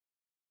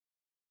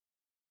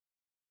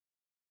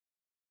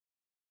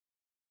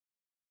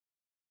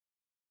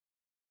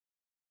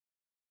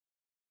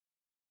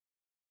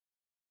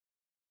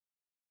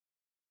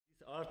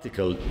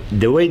article,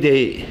 the way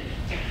they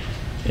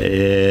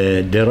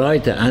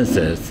write the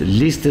answers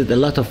listed a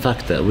lot of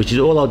factors, which is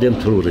all of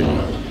them true, really.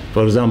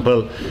 For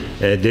example,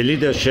 the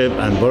leadership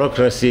and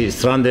bureaucracy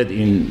stranded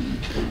in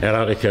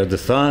Iraqi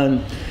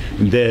Kurdistan.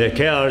 The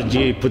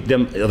KRG put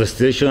them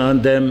restriction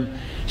on them,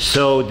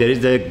 so there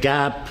is a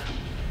gap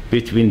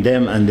between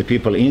them and the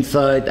people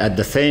inside. At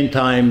the same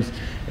time,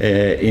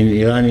 in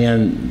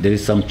Iranian, there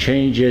is some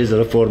changes.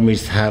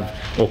 Reformists have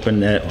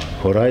opened a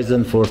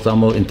horizon for some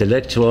more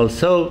intellectuals,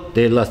 so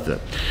they lost it.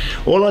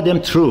 All of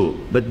them true,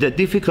 but the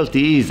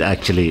difficulty is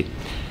actually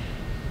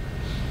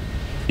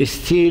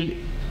still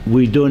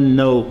we don't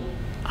know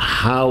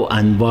how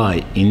and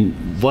why, in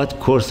what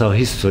course of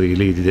history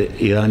really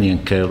the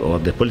Iranian Kurd or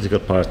the political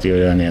party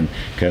Iranian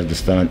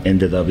Kurdistan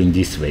ended up in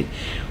this way.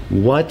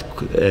 What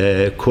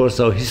course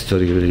of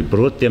history really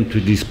brought them to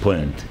this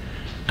point,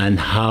 and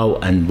how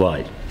and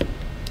why?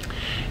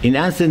 In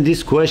answering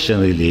this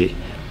question, really,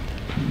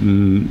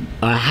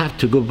 I have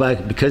to go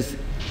back, because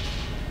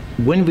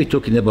when we're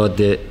talking about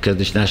the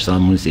Kurdish national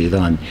movement in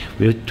Iran,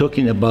 we're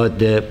talking about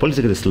the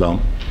political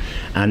Islam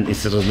and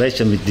its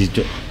relation with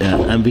this,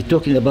 and we're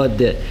talking about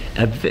a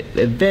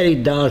very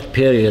dark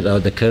period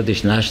of the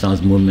Kurdish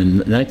nationalist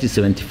movement,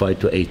 1975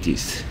 to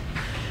 80s,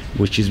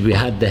 which is we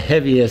had the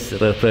heaviest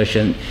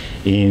repression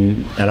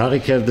in Iraqi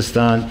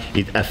Kurdistan.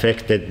 It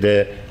affected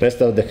the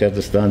rest of the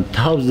Kurdistan.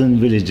 1,000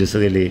 villages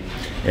really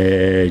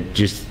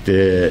just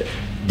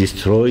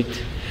destroyed.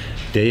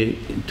 They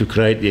to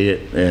create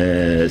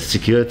a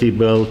security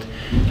belt,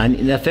 and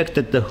it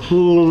affected the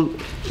whole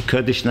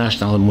Kurdish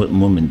national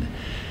movement.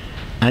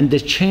 And the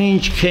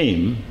change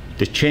came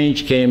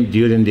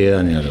during the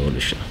Iranian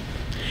Revolution,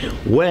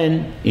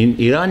 when in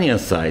Iranian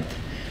side,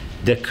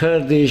 the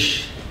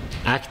Kurdish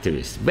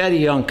activists, very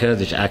young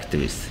Kurdish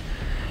activists,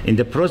 in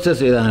the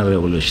process of the Iranian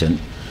Revolution,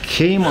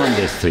 came on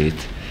the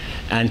street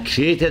and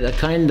created a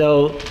kind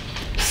of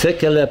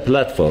secular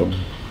platform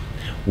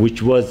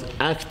which was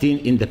acting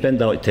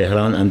independent of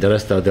Tehran and the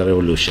rest of the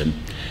revolution.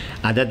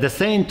 And at the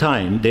same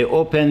time, they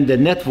opened the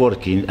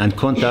networking and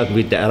contact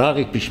with the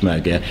Iraqi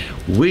Peshmerga,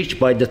 which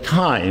by the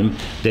time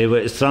they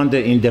were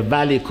stranded in the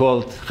valley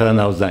called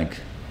Kharanavzang.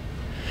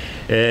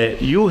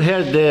 You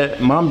heard the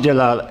Imam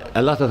Jalal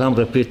a lot of time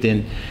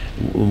repeating,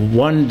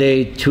 one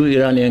day 2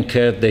 Iranian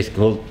Kurds, they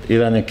called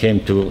Iranian,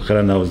 came to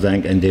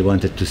Kharanavzang and they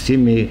wanted to see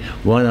me.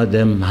 One of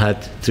them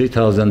had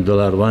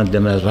 $3,000, one of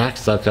them had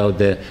rucksack of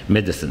the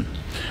medicine.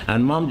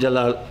 And Imam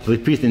Jalal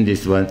repeating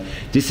this one,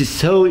 this is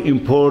so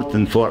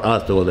important for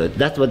us all that.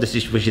 That's what the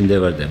situation they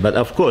were there. But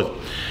of course,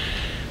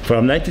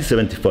 from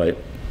 1975,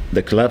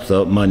 the collapse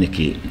of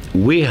monarchy,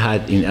 we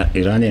had in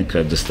Iranian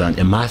Kurdistan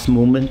a mass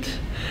movement,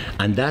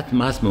 and that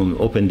mass movement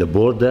opened the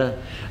border,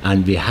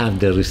 and we have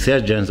the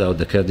resurgence of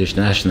the Kurdish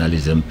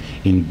nationalism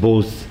in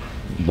both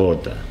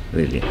borders,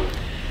 really.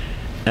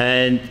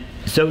 And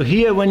so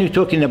here, when you're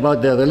talking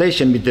about the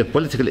relation with the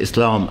political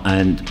Islam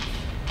and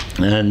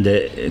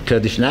the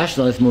Kurdish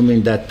nationalist movement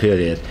in that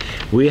period,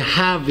 we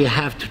have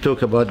to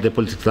talk about the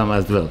political Islam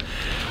as well.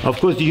 Of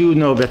course, you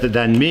know better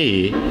than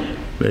me,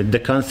 the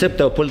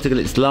concept of political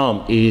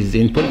Islam is,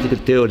 in political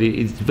theory,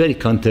 is very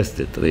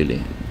contested,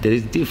 really. There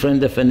is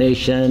different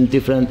definition,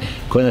 different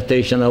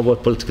connotation of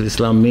what political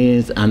Islam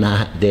means, and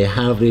they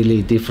have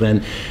really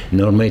different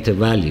normative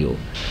value.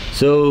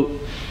 So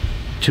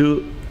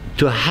to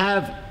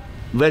have,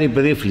 very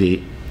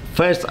briefly,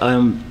 first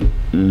I'm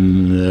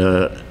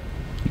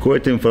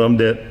quoting from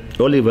the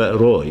Oliver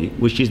Roy,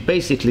 which is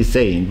basically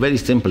saying, very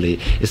simply,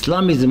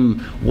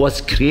 Islamism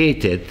was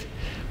created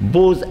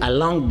both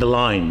along the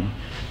line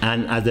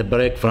and as a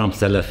break from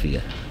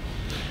Salafiyah.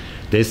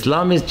 The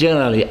Islamists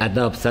generally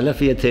adopt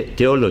Salafiyah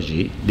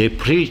theology. They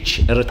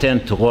preach a return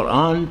to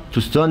Quran,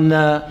 to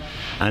Sunnah,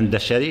 and the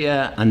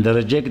Sharia, and they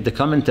reject the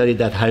commentary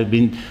that have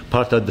been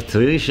part of the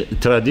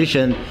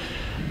tradition.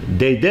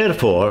 They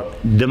therefore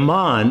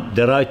demand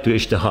the right to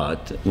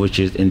ijtihad, which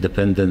is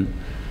independent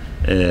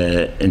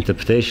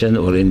interpretation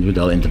or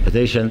individual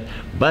interpretation,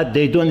 but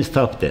they don't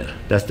stop there.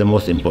 That's the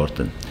most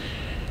important.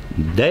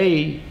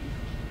 They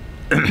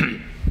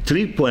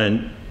 3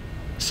 points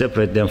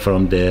separate them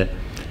from the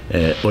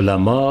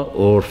ulama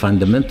or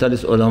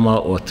fundamentalist ulama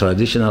or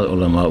traditional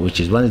ulama, which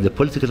is, one is the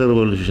political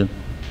revolution,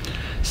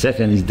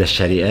 second is the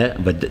Sharia,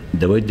 but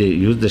the way they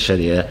use the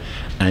Sharia,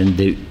 and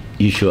the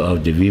issue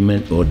of the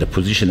women or the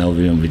position of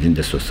women within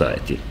the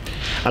society.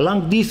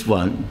 Along this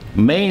one,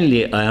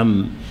 mainly I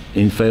am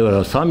in favor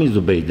of Sami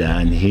Zubaida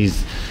and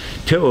his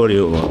theory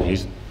or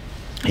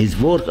his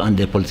work on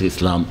the political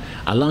Islam.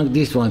 Along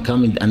this one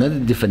coming another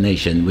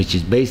definition, which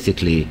is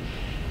basically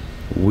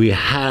we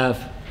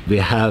have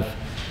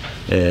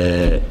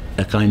a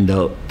kind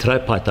of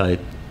tripartite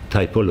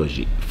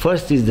typology.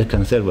 First is the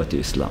conservative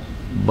Islam.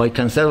 By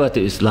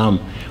conservative Islam,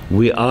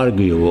 we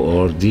argue,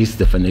 or this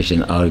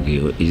definition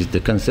argue, is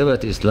the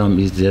conservative Islam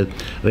is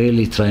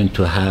really trying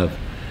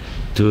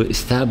to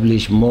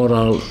establish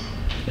moral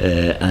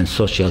and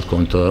social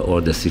control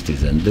over the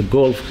citizen. The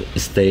Gulf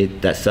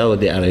state, that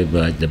Saudi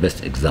Arabia is the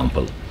best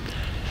example.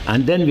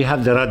 And then we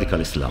have the radical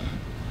Islam,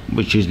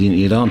 which is in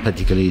Iran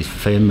particularly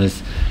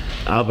famous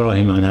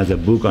Abraham has a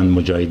book on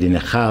Mujahideen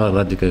Khalq,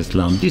 radical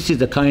Islam. This is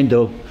the kind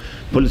of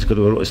political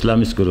group,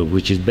 Islamist group,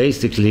 which is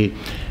basically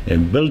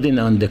building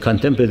on the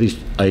contemporary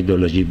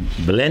ideology,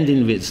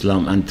 blending with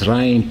Islam and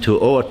trying to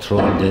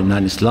overthrow the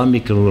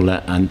non-Islamic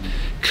ruler and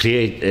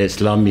create an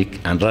Islamic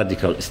and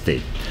radical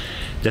state.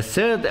 The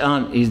third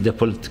arm is the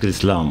political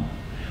Islam,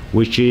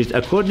 which is,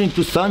 according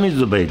to Sayyid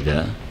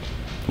Zubaida,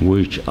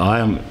 which I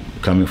am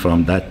coming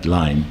from that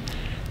line,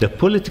 the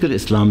political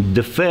Islam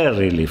differ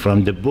really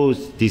from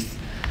both this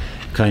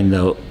kind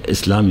of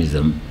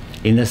Islamism.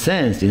 In a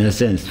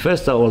sense,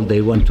 first of all,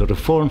 they want to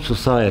reform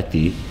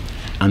society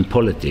and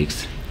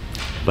politics,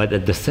 but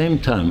at the same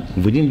time,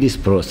 within this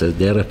process,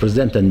 they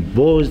represent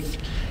both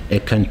a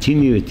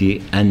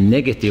continuity and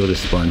negative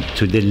response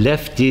to the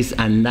leftist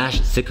and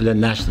secular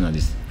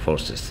nationalist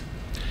forces.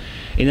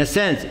 In a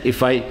sense,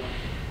 if I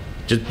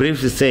just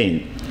briefly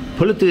saying,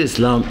 political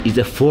Islam is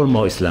a form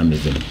of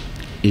Islamism.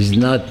 Is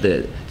not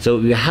the, so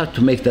we have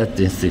to make that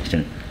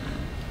distinction.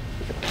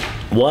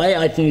 Why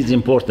I think it's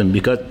important?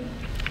 Because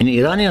in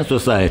Iranian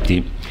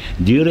society,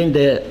 during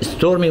the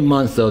stormy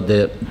months of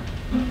the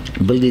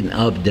building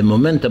up the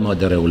momentum of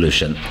the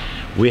revolution,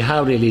 we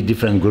have really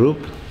different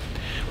groups.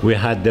 We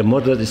had the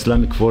moderate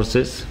Islamic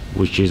forces,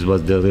 which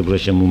was the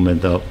liberation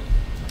movement of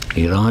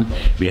Iran.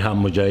 We have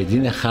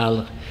Mujahideen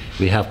Khalq.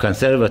 We have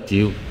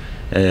conservative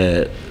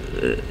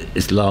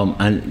Islam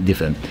and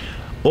different.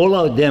 All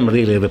of them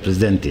really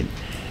represented.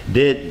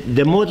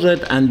 The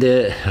moderate and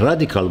the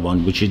radical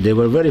one, which they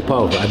were very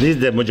powerful. At least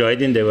the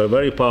Mujahideen, they were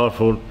very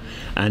powerful,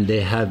 and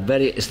they had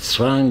very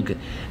strong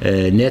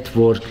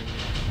network.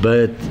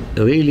 But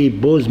really,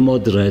 both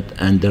moderate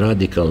and the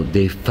radical,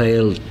 they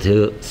failed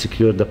to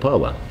secure the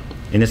power.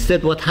 And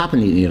instead, what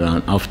happened in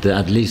Iran after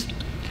at least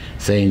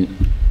saying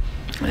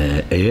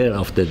a year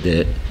after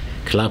the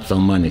collapse of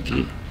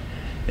monarchy,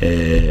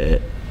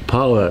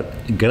 power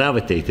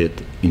gravitated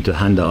into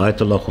hand of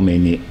Ayatollah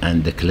Khomeini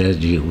and the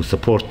clergy who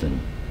support them.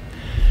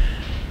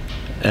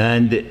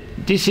 And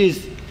this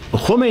is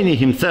Khomeini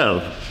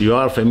himself, you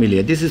are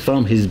familiar, this is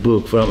from his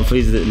book, from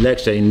his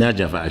lecture in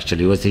Najaf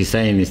actually. What he's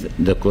saying is,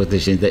 the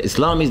quotation, that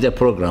Islam is the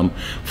program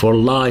for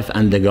life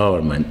and the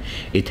government.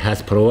 It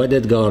has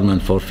provided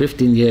government for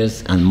 15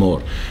 years and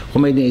more.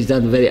 Khomeini is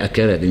not very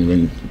accurate in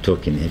when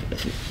talking.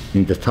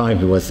 In the time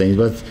he was saying, it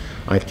was,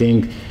 I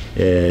think,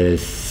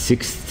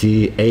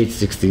 68,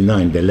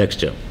 69, the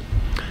lecture.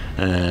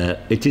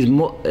 It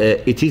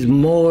is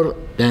more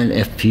than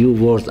a few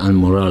words on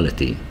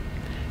morality.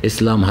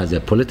 Islam has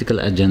a political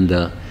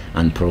agenda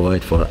and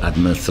provide for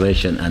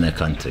administration and a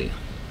country.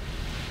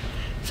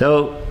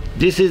 So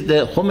this is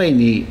the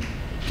Khomeini.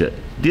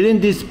 During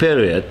this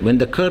period, when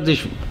the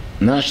Kurdish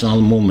national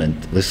movement,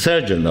 the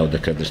resurgence of the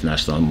Kurdish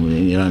national movement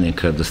in Iranian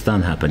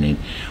Kurdistan happening,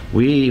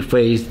 we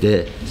faced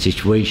the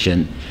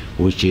situation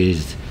which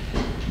is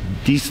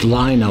this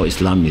line of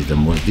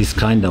Islamism, was this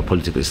kind of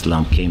political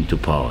Islam came to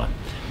power.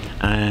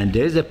 And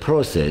there is a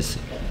process,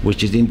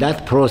 which is in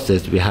that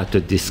process we have to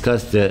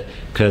discuss the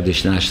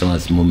Kurdish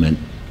nationalist movement.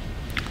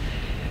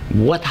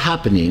 What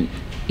happening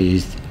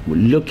is,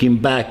 looking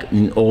back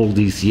in all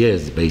these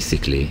years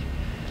basically,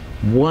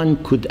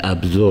 one could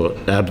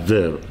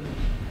observe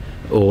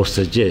or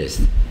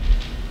suggest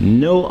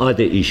no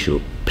other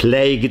issue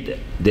plagued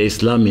the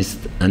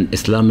Islamist and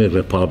Islamic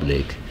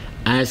Republic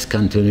as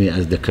continuing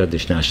as the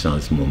Kurdish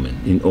nationalist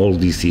movement in all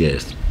these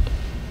years.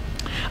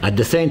 At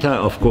the same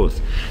time, of course,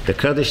 the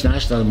Kurdish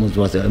national movement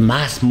was a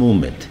mass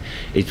movement.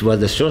 It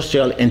was a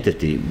social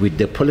entity with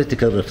the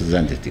political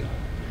representative,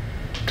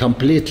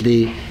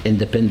 completely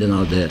independent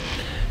of the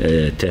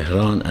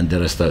Tehran and the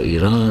rest of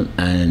Iran,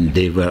 and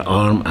they were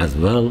armed as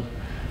well.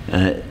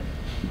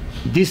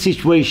 This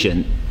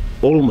situation,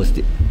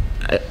 almost,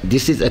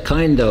 this is a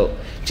kind of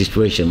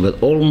situation where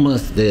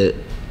almost the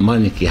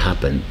monarchy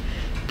happened.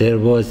 There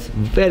was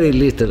very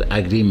little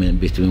agreement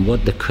between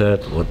what the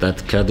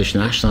Kurdish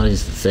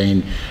nationalists were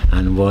saying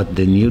and what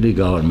the newly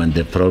government,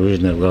 the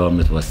provisional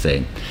government, was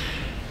saying.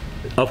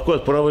 Of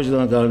course,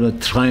 provisional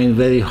government trying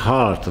very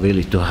hard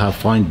really to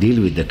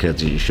deal with the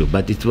Kurdish issue,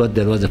 but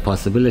there was a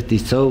possibility.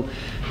 So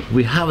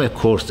we have a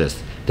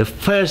courses. The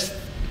first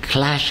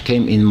clash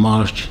came in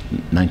March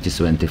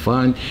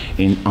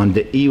 1975 on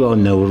the eve of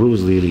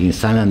Nowruz, really in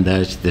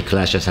Sanandaj. The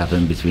clashes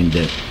happened between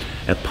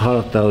a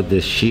part of the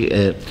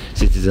Shia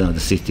citizens of the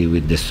city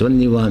with the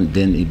Sunni one.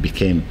 Then it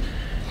became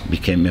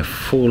a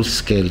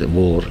full-scale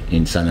war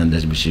in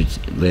Sanandaj, which is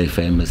very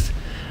famous.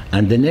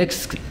 And the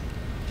next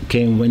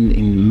came when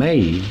in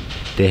May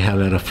they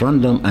have a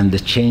referendum and the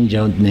change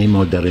of name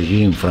of the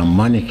regime from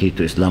monarchy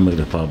to Islamic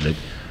Republic.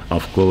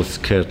 Of course,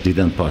 Kurd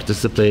didn't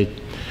participate.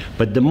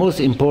 But the most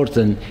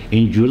important,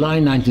 in July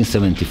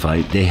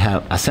 1975, they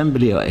have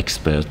Assembly of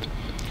Experts,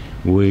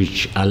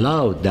 which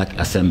allowed that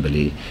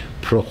assembly,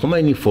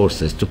 pro-Khomeini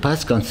forces, to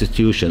pass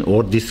constitution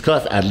or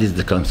discuss at least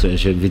the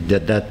constitution with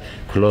that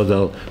clause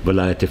of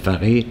Velayat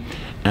Faqih,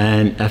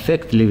 and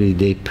effectively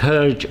they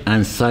purge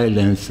and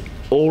silence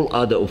all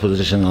other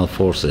oppositional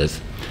forces.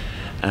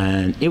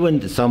 and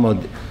even some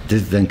of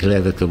these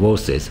enclave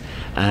voices.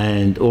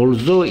 And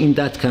although in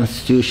that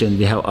constitution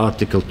we have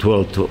Article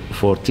 12 to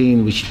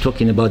 14, which is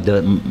talking about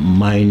the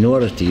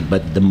minority,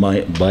 but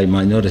by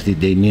minority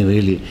they mean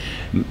really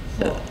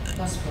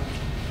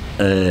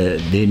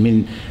they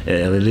mean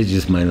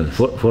religious minority.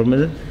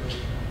 Formulated?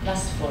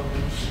 Last 4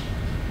 minutes.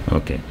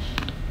 Okay.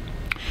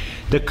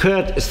 The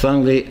Kurd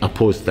strongly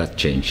opposed that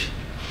change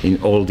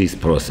in all this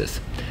process.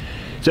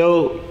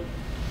 So,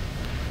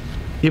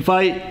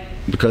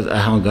 because I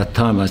haven't got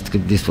time, I'll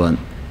skip this one.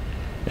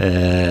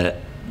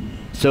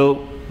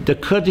 So, the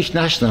Kurdish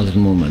nationalist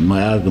movement,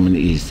 my argument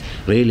is,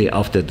 really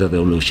after the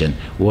revolution,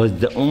 was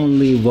the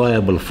only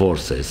viable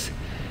forces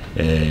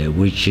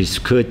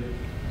which could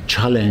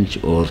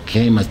challenge or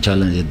came as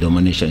challenge the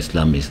domination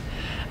Islamists,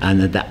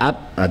 and at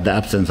the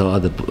absence of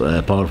other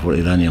powerful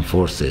Iranian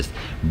forces.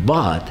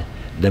 But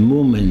the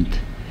movement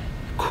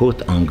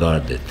caught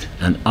unguarded,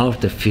 and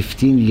after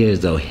 15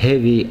 years of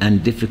heavy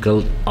and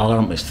difficult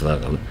armed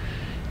struggle,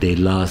 they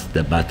lost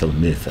the battle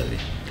militarily.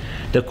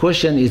 The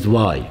question is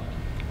why?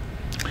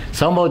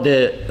 Some of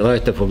the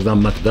writers, for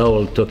example,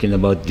 McDowell, talking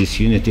about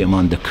disunity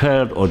among the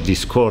Kurds or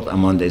discord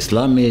among the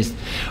Islamists.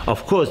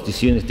 Of course,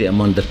 disunity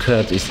among the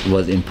Kurds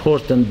was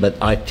important, but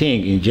I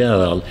think in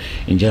general,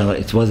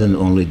 it wasn't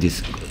only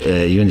this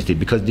unity,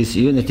 because this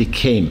unity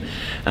came,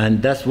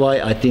 and that's why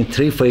I think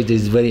three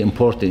phases is very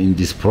important in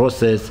this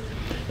process.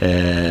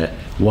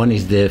 One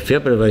is the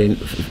February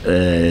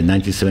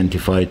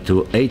 1975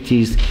 to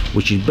 80s,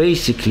 which is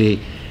basically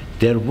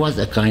there was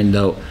a kind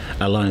of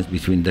alliance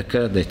between the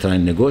Kurds. They try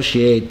and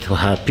negotiate to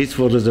have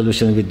peaceful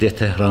resolution with the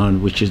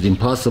Tehran, which is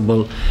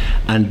impossible.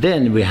 And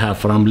then we have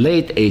from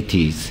late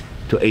 80s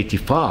to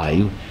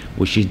 85,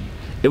 which is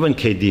even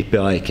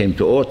KDPI came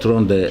to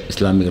overthrow the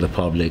Islamic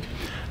Republic,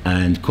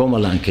 and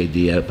Komala and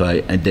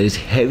KDPI, and there is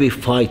heavy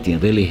fighting,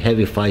 really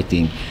heavy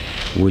fighting,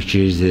 which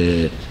is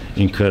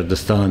in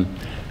Kurdistan.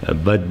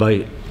 But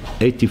by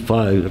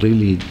 85,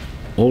 really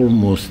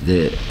almost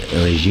the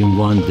regime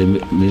won the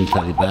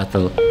military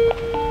battle.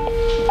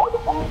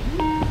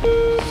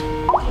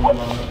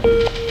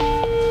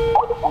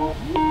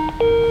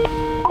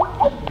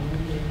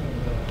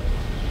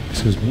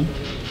 Excuse me?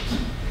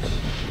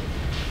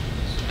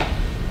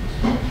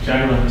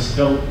 Gentlemen,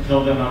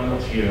 tell them I'm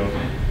not here,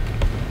 okay?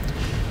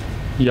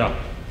 Yeah.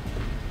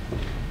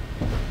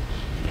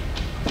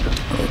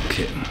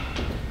 Okay.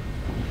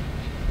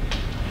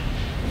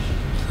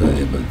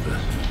 Sorry about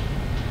that.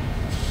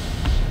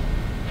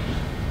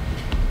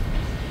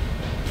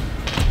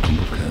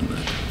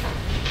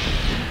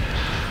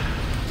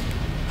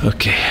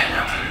 Okay.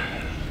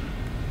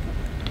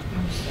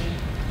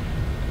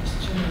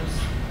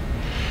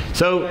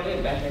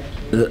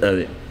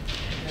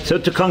 So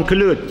to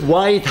conclude,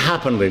 why it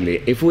happened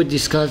really, if we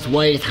discuss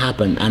why it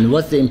happened and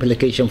what's the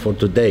implication for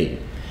today,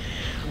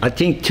 I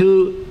think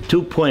two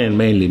points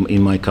mainly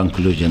in my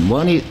conclusion.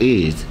 One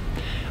is,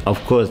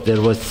 of course,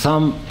 there was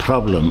some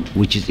problem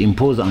which is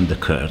imposed on the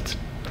Kurds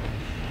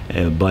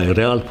by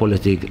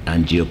realpolitik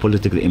and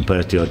geopolitical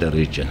imperative of the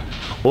region,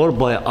 or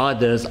by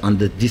others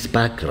under this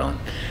background.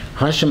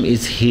 Hashim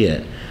is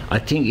here. I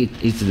think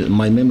it's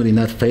my memory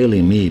not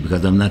failing me,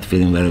 because I'm not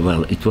feeling very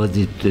well. It was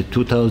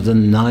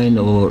 2009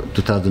 or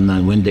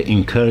 2009 when the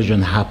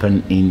incursion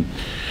happened in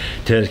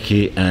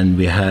Turkey, and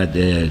we had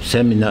a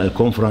seminar, a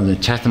conference in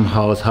Chatham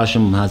House.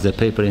 Hashim has a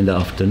paper in the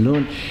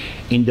afternoon.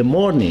 In the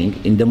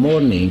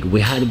morning,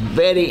 we had a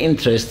very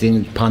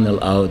interesting panel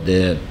out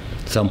there,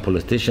 some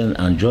politicians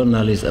and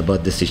journalists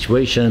about the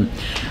situation,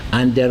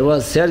 and there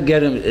was Sir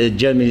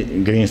Jeremy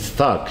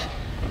Greenstock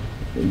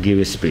give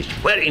a speech,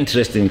 very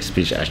interesting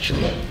speech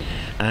actually,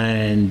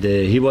 and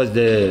he was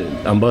the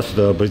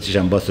ambassador, British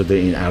ambassador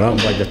in Iran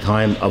by the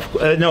time of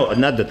no,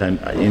 not the time,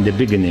 in the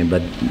beginning,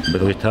 but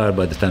retired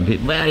by the time. He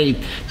very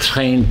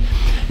trained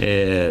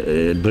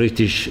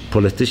British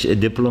politician,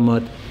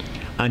 diplomat,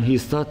 and he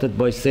started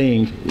by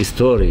saying a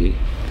story.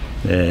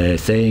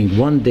 Saying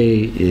one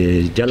day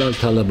Jalal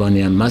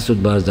Talabani and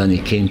Masoud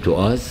Barzani came to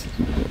us,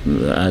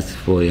 asked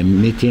for a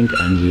meeting,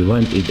 and we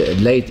went in the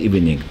late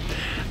evening,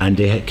 and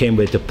they came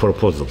with a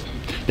proposal.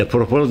 The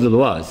proposal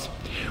was,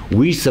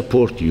 we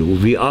support you,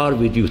 we are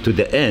with you to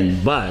the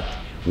end, but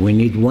we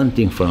need one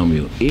thing from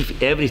you.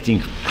 If everything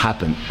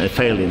happened,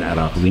 failed in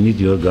Iraq, we need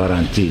your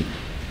guarantee.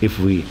 If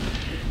we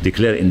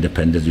declare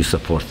independence, you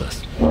support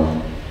us.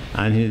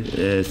 And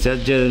he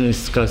said,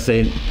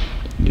 saying,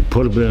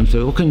 problem,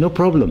 so okay, no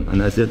problem.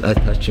 And I said, I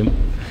touched him,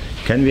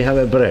 can we have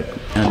a break?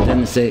 And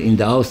then say in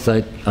the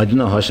outside, I don't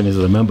know how Hashim is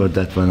remember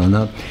that one or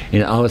not, in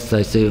the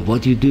outside say,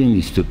 what are you doing,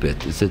 you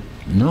stupid? He said,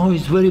 no,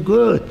 it's very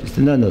good. He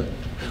said, no,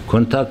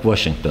 contact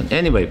Washington.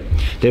 Anyway,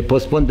 they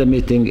postponed the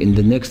meeting. In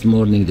the next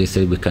morning, they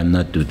said, we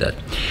cannot do that.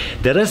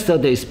 The rest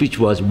of the speech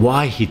was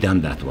why he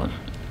done that one.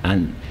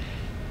 And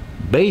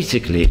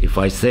basically, if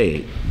I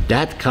say,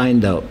 that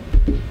kind of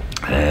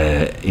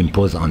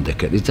imposed on the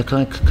Kurds, it's a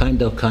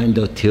kind of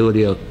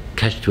theory of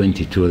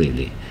catch-22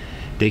 really.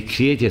 they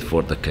created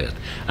for the Kurds.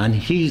 And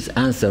his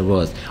answer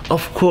was,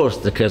 of course,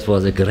 the Kurds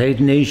was a great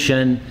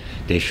nation,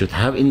 they should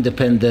have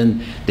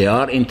independence, they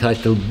are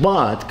entitled,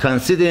 but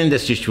considering the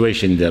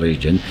situation in the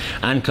region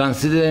and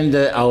considering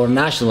our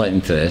national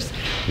interest,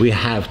 we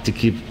have to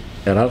keep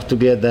Iraq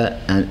together,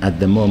 and at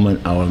the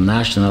moment our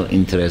national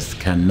interests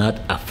cannot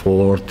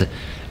afford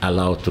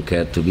allow to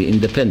Kurd to be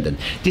independent.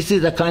 This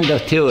is the kind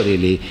of theory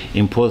really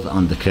imposed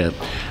on the Kurd.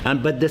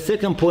 But the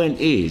second point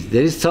is,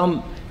 there is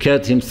some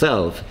Kurd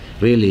himself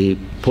really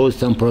posed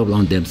some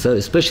problem themselves,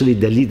 especially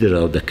the leader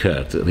of the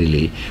Kurds,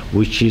 really,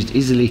 which is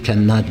easily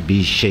cannot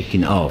be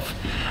shaken off.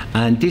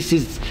 And this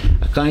is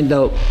a kind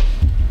of,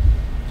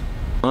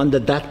 under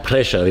that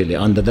pressure, really,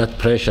 under that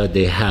pressure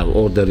they have,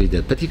 or the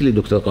leader,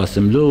 particularly Dr.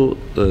 Qasimlu,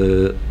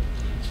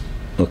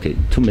 okay,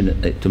 2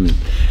 minutes,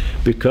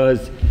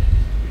 because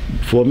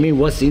for me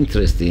what's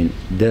interesting,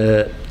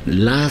 the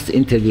last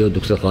interview of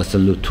Dr.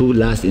 Qasimlu, two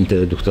last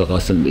interviews of Dr.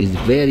 Qasimlu,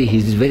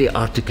 he's very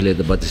articulate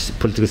about the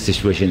political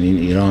situation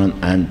in Iran,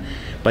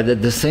 but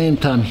at the same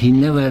time he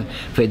never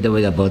fade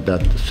away about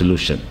that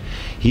solution.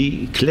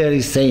 He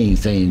clearly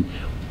saying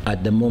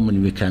at the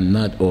moment we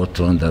cannot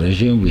overthrow the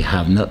regime, we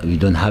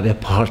don't have a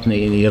partner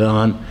in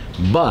Iran,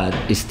 but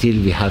still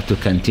we have to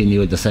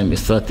continue the same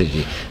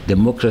strategy,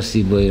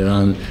 democracy for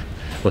Iran,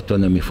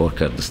 autonomy for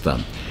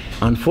Kurdistan.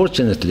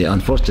 Unfortunately,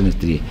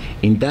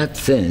 in that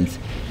sense,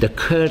 the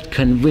Kurds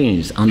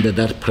convinced under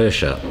that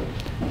pressure,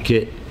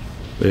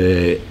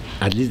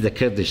 at least the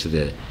Kurdish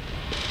there,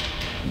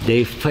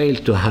 they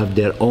failed to have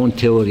their own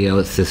theory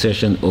of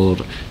secession or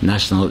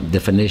national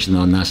definition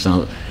or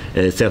national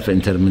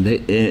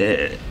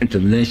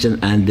self-determination,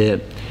 and they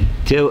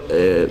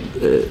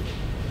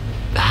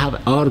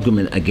have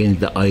argument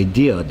against the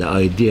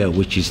idea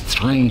which is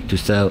trying to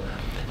sell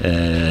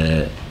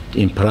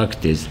in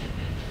practice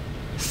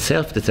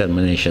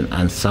self-determination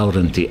and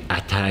sovereignty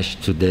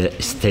attached to the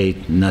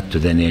state, not to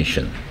the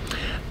nation.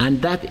 And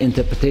that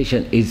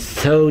interpretation is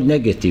so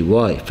negative.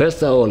 Why?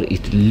 First of all,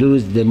 it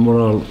loses the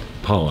moral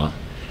power,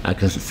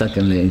 and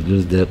secondly, it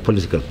loses the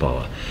political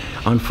power.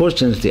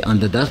 Unfortunately,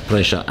 under that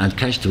pressure and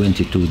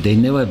catch-22, they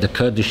never have the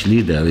Kurdish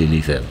leader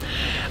really there.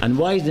 And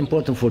why is it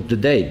important for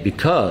today?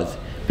 Because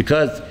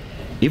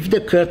if the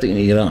Kurds in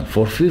Iran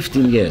for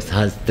 15 years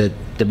has the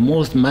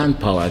most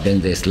manpower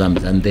against the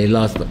Islamists and they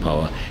lost the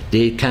power,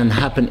 they can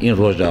happen in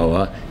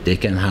Rojava, they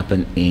can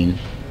happen in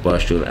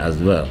Bashur as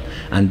well.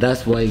 And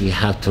that's why we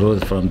have to roll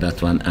from that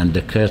one, and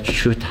the Kurds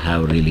should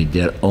have really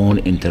their own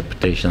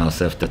interpretation of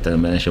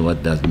self-determination,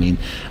 what does mean,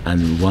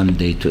 and one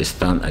day to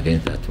stand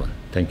against that one.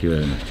 Thank you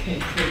very much.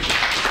 Okay,